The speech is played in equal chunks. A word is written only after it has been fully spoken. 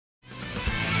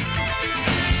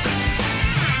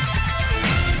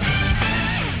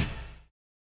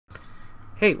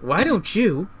Hey, why don't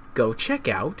you go check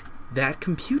out that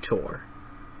computer,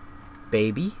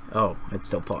 baby? Oh, it's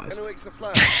still paused.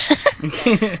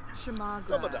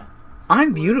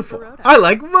 I'm beautiful. I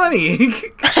like money.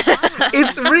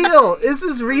 It's real. This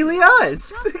is really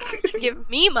us. Give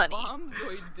me money.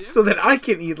 So that I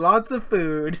can eat lots of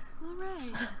food.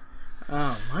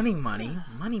 Oh, money, money.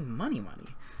 Money, money,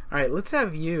 money. Alright, let's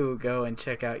have you go and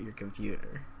check out your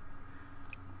computer.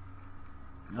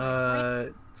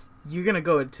 You're gonna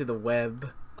go into the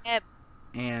web.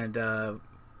 And,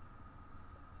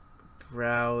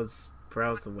 browse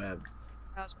the web.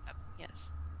 Browse web, yes.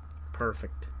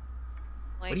 Perfect.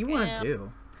 Like, what do you want to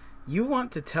do? You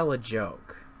want to tell a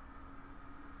joke.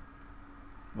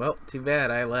 Well, too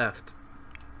bad I left.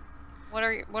 What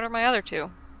are my other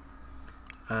two?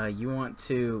 You want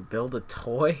to build a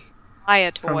toy? Buy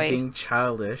a toy. From being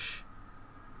childish.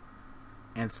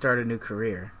 And start a new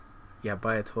career. Yeah,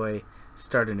 buy a toy,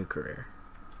 start a new career.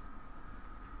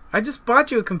 I just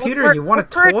bought you a computer and you want a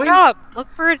toy? Look for a job. Look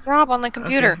for a job on the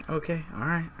computer. Okay.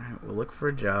 Alright. We'll look for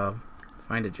a job.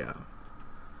 Find a job.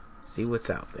 See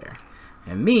what's out there.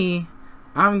 And me,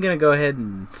 I'm gonna go ahead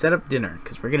and set up dinner,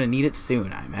 because we're gonna need it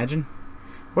soon, I imagine.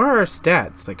 Where are our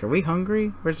stats? Like, are we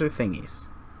hungry? Where's our thingies?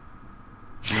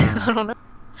 I don't know.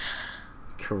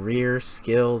 Career,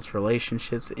 skills,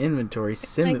 relationships, inventory,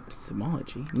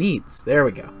 simology, needs. There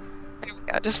we go. There we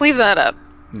go. Just leave that up.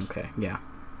 Okay, yeah.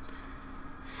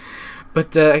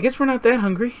 But I guess we're not that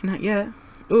hungry. Not yet.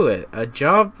 Ooh, a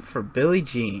job for Billie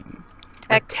Jean.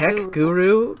 Tech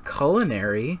guru,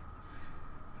 culinary.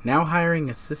 Now hiring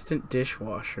assistant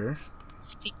dishwasher.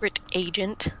 Secret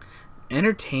agent.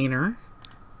 Entertainer.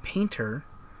 Painter.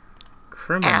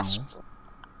 Criminal.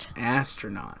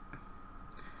 Astronaut.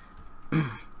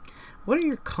 What are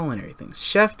your culinary things?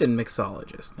 Chef and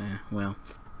mixologist. Well,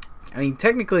 I mean,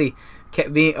 technically,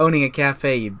 owning a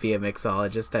cafe, you'd be a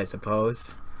mixologist, I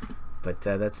suppose. But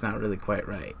that's not really quite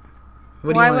right.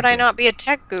 Why would I not be a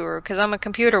tech guru? Because I'm a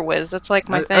computer whiz. That's like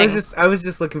my thing. I was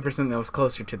just looking for something that was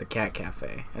closer to the cat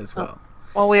cafe as well.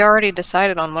 Well, we already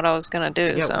decided on what I was gonna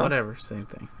do. Yeah, so. Whatever. Same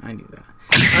thing. I knew that.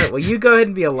 All right. Well, you go ahead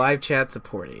and be a live chat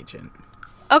support agent.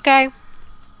 Okay.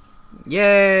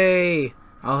 Yay!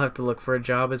 I'll have to look for a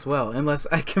job as well, unless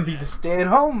I can be the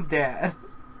stay-at-home dad.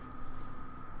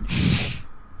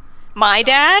 My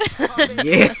dad?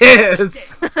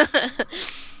 Yes!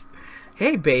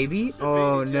 Hey, baby.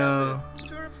 Oh, no.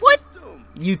 What?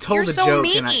 You told You're a so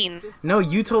joke mean. No,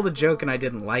 you told a joke and I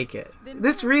didn't like it.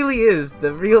 This really is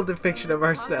the real depiction of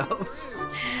ourselves.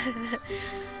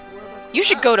 You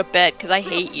should go to bed, because I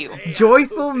hate you.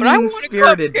 Joyful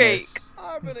mean-spiritedness.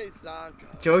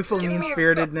 Joyful Give me a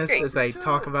mean-spiritedness cupcake. as I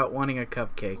talk about wanting a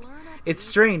cupcake. It's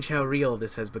strange how real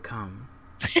this has become.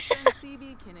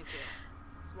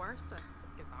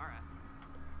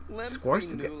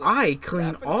 I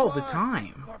clean all the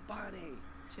time.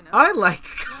 I like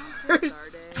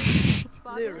cars.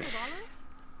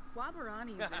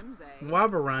 Wabarani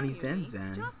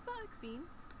Zenzen.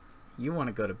 You want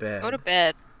to go to bed. Go to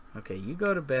bed. Okay, you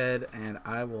go to bed and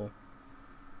I will...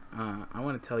 I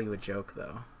want to tell you a joke,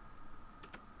 though.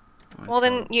 Well,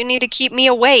 then you need to keep me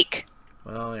awake.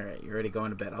 Well, alright, you're already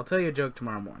going to bed. I'll tell you a joke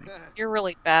tomorrow morning. You're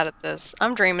really bad at this.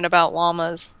 I'm dreaming about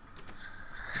llamas.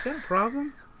 You got a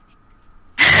problem?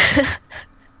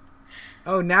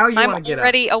 Oh, now you want to get up. I'm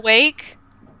already awake?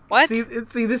 What? See,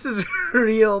 this is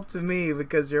real to me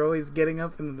because you're always getting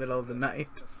up in the middle of the night.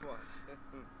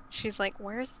 She's like,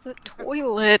 where's the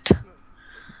toilet?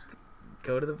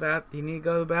 Go to the bath. You need to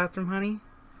go to the bathroom, honey?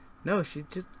 No, she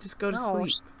just go to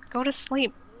sleep. Go to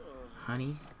sleep.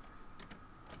 Honey.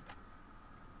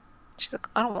 She's like,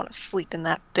 I don't want to sleep in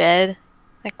that bed.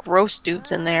 That gross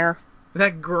dude's in there.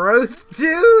 That gross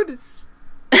dude?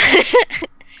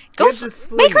 Go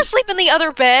make her sleep in the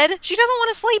other bed. She doesn't want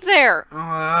to sleep there.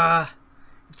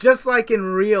 Just like in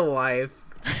real life.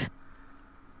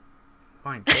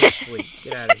 Fine, go to sleep.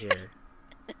 Get out of here.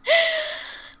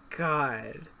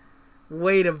 God.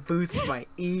 Way to boost my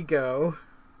ego.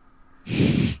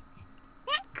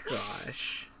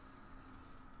 Gosh.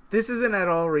 This isn't at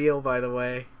all real, by the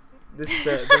way.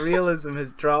 The realism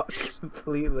has dropped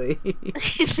completely.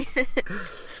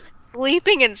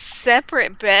 Sleeping in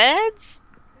separate beds?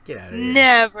 Get out of here.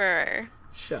 Never.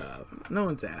 Shut up. No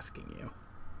one's asking you.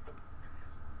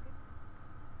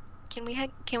 Can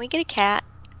we get a cat?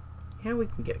 Yeah, we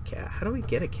can get a cat. How do we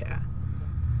get a cat?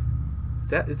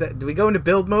 Is that do we go into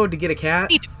build mode to get a cat? I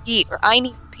need to pee, or I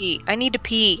need to pee. I need to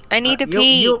pee. I need to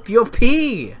pee. You'll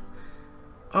pee.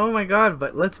 Oh my god,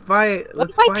 but let's buy it.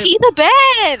 What if I pee the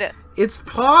bed? It's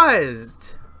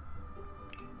paused.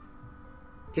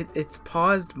 It's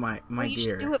paused, my Well, you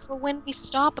dear. should do it for when we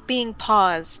stop being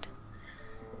paused.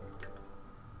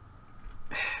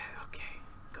 Okay,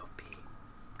 go pee.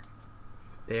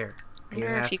 There. I Are you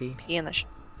wonder if you happy? can pee in the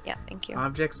Yeah, thank you.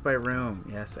 Objects by room.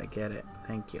 Yes, I get it.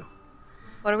 Thank you.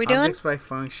 What are we doing? Objects by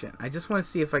function. I just want to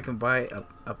see if I can buy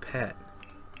a pet.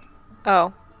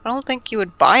 Oh, I don't think you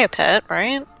would buy a pet,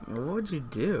 right? What would you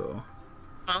do?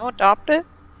 I'll adopt it.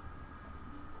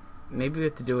 Maybe we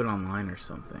have to do it online or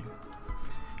something.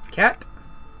 Cat?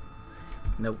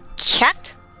 Nope.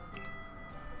 Cat?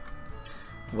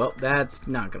 Well, that's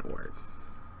not gonna work.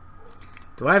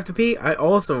 Do I have to pee? I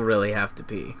also really have to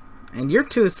pee. And you're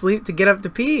too asleep to get up to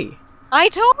pee. I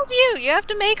told you! You have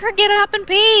to make her get up and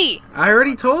pee! I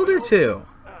already told her to.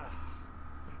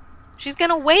 She's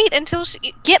gonna wait until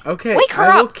she... Okay, Wake her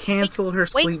I will up! cancel her Wake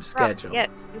sleep her up. schedule.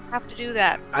 Yes, you have to do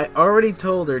that. I already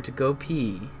told her to go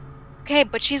pee. Okay,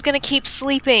 but she's gonna keep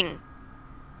sleeping.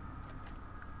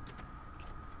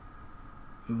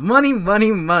 Money,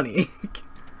 money, money.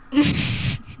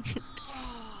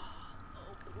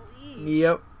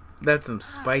 Yep, that's some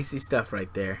spicy stuff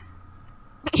right there.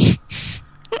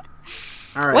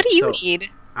 All right, What do you so need?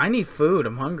 I need food.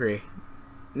 I'm hungry.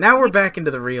 Now we're back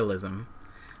into the realism.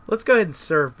 Let's go ahead and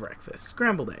serve breakfast.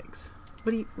 Scrambled eggs.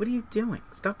 What are you doing?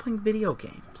 Stop playing video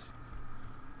games.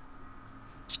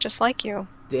 It's just like you.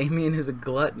 Damien is a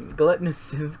glutton. Gluttonous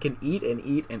Sims can eat and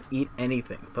eat and eat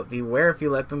anything, but beware if you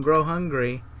let them grow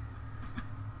hungry.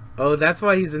 Oh, that's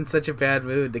why he's in such a bad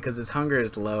mood, because his hunger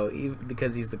is low, even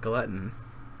because he's the glutton.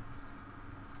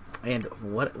 And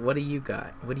what do you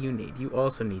got? What do you need? You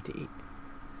also need to eat.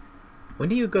 When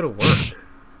do you go to work?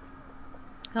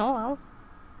 Oh,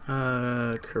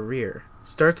 well. Career.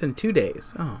 Starts in 2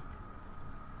 days. Oh.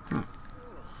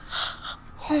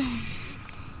 Huh.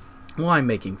 Well, I'm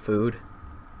making food.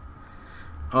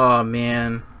 Oh,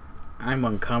 man. I'm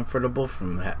uncomfortable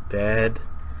from that bed.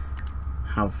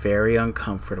 How very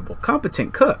uncomfortable.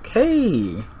 Competent cook.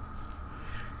 Hey.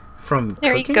 From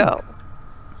There cooking? you go.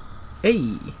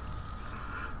 Hey.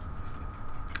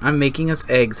 I'm making us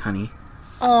eggs, honey.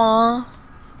 Aww.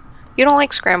 You don't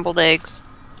like scrambled eggs.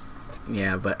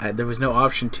 Yeah, but there was no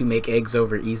option to make eggs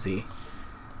over easy.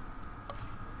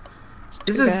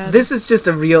 This is just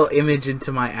a real image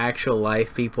into my actual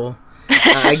life, people.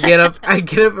 I get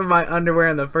up in my underwear,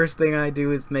 and the first thing I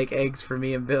do is make eggs for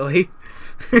me and Billy.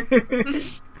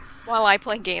 While I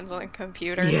play games on the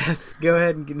computer. Yes, go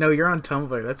ahead. No, you're on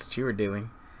Tumblr. That's what you were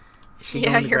doing. Is she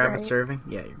going to grab a serving?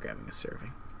 Yeah, you're grabbing a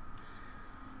serving.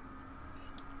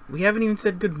 We haven't even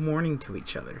said good morning to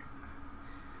each other.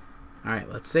 All right,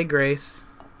 let's say grace.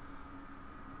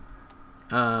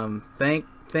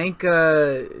 Thank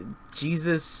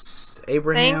Jesus,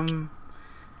 Abraham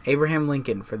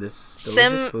Lincoln for this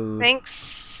delicious food. Thanks,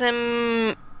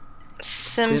 Simpsis.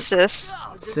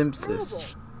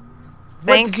 Simpsis.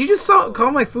 What, did you just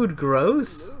call my food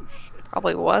gross?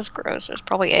 Probably was gross. There's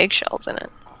probably eggshells in it.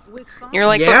 You're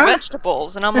like, Yeah? but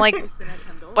vegetables. And I'm like,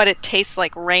 but it tastes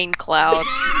like rain clouds.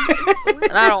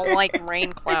 And I don't like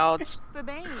rain clouds.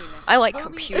 I like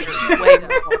computers way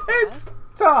more.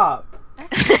 Stop.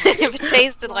 If it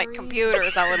tasted like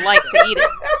computers, I would like to eat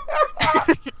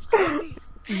it.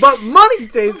 But money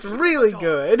tastes really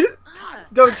good.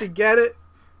 Don't you get it?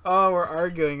 Oh, we're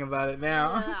arguing about it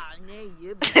now.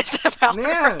 It's about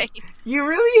Man, right. you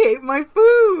really hate my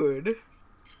food.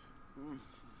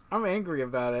 I'm angry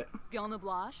about it.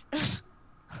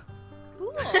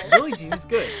 Billie Jean's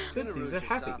good. Good seems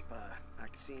happy.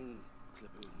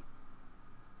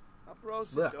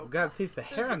 Look, I've got a piece of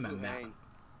hair in my mouth.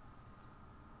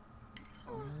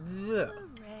 Ugh.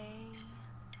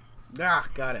 Ah,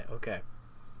 got it. Okay.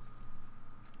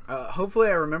 Hopefully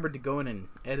I remembered to go in and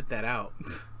edit that out.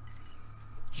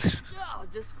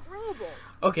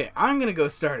 Okay, I'm gonna go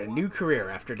start a new career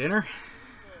after dinner.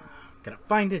 I'm gonna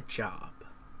find a job.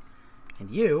 And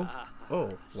you?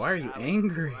 Oh, why are you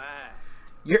angry?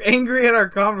 You're angry at our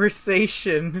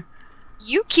conversation.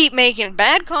 You keep making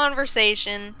bad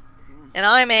conversation, and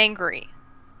I'm angry.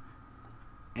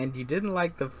 And you didn't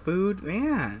like the food?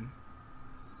 Man.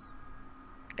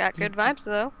 Got good vibes,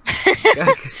 though. Got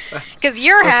good vibes. Because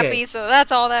you're Okay. happy, so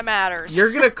that's all that matters.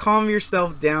 You're gonna calm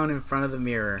yourself down in front of the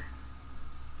mirror.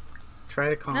 Try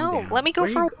to calm down. No, let me go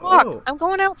Where for you a walk. go? I'm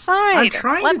going outside. I'm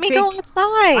trying let to me take- go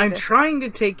outside. I'm trying to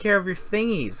take care of your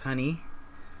thingies, honey.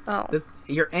 Oh.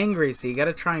 You're angry, so you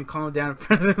gotta try and calm down in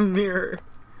front of the mirror.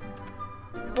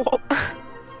 Well,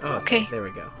 Oh, okay. There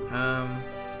we go.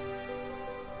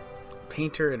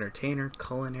 Painter, entertainer,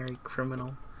 culinary,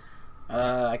 criminal.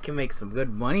 I can make some good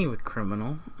money with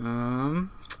criminal.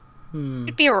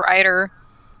 You'd be a writer.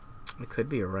 I could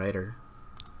be a writer.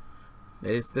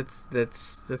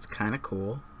 That's kind of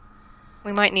cool.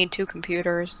 We might need 2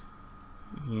 computers.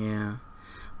 Yeah.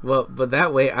 Well, but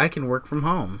that way I can work from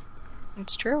home.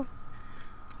 It's true.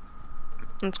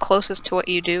 It's closest to what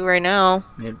you do right now.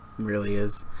 It really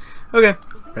is. Okay,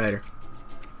 writer.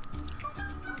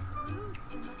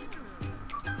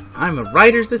 I'm a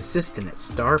writer's assistant at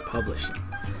Star Publishing.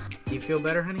 Do you feel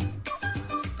better, honey?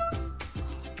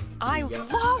 I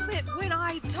love it when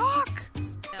I talk!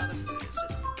 Now the food is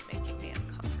just making me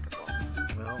uncomfortable.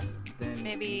 Well, then...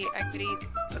 Maybe I could eat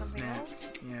a something snack.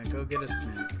 else? Yeah, go get a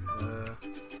snack.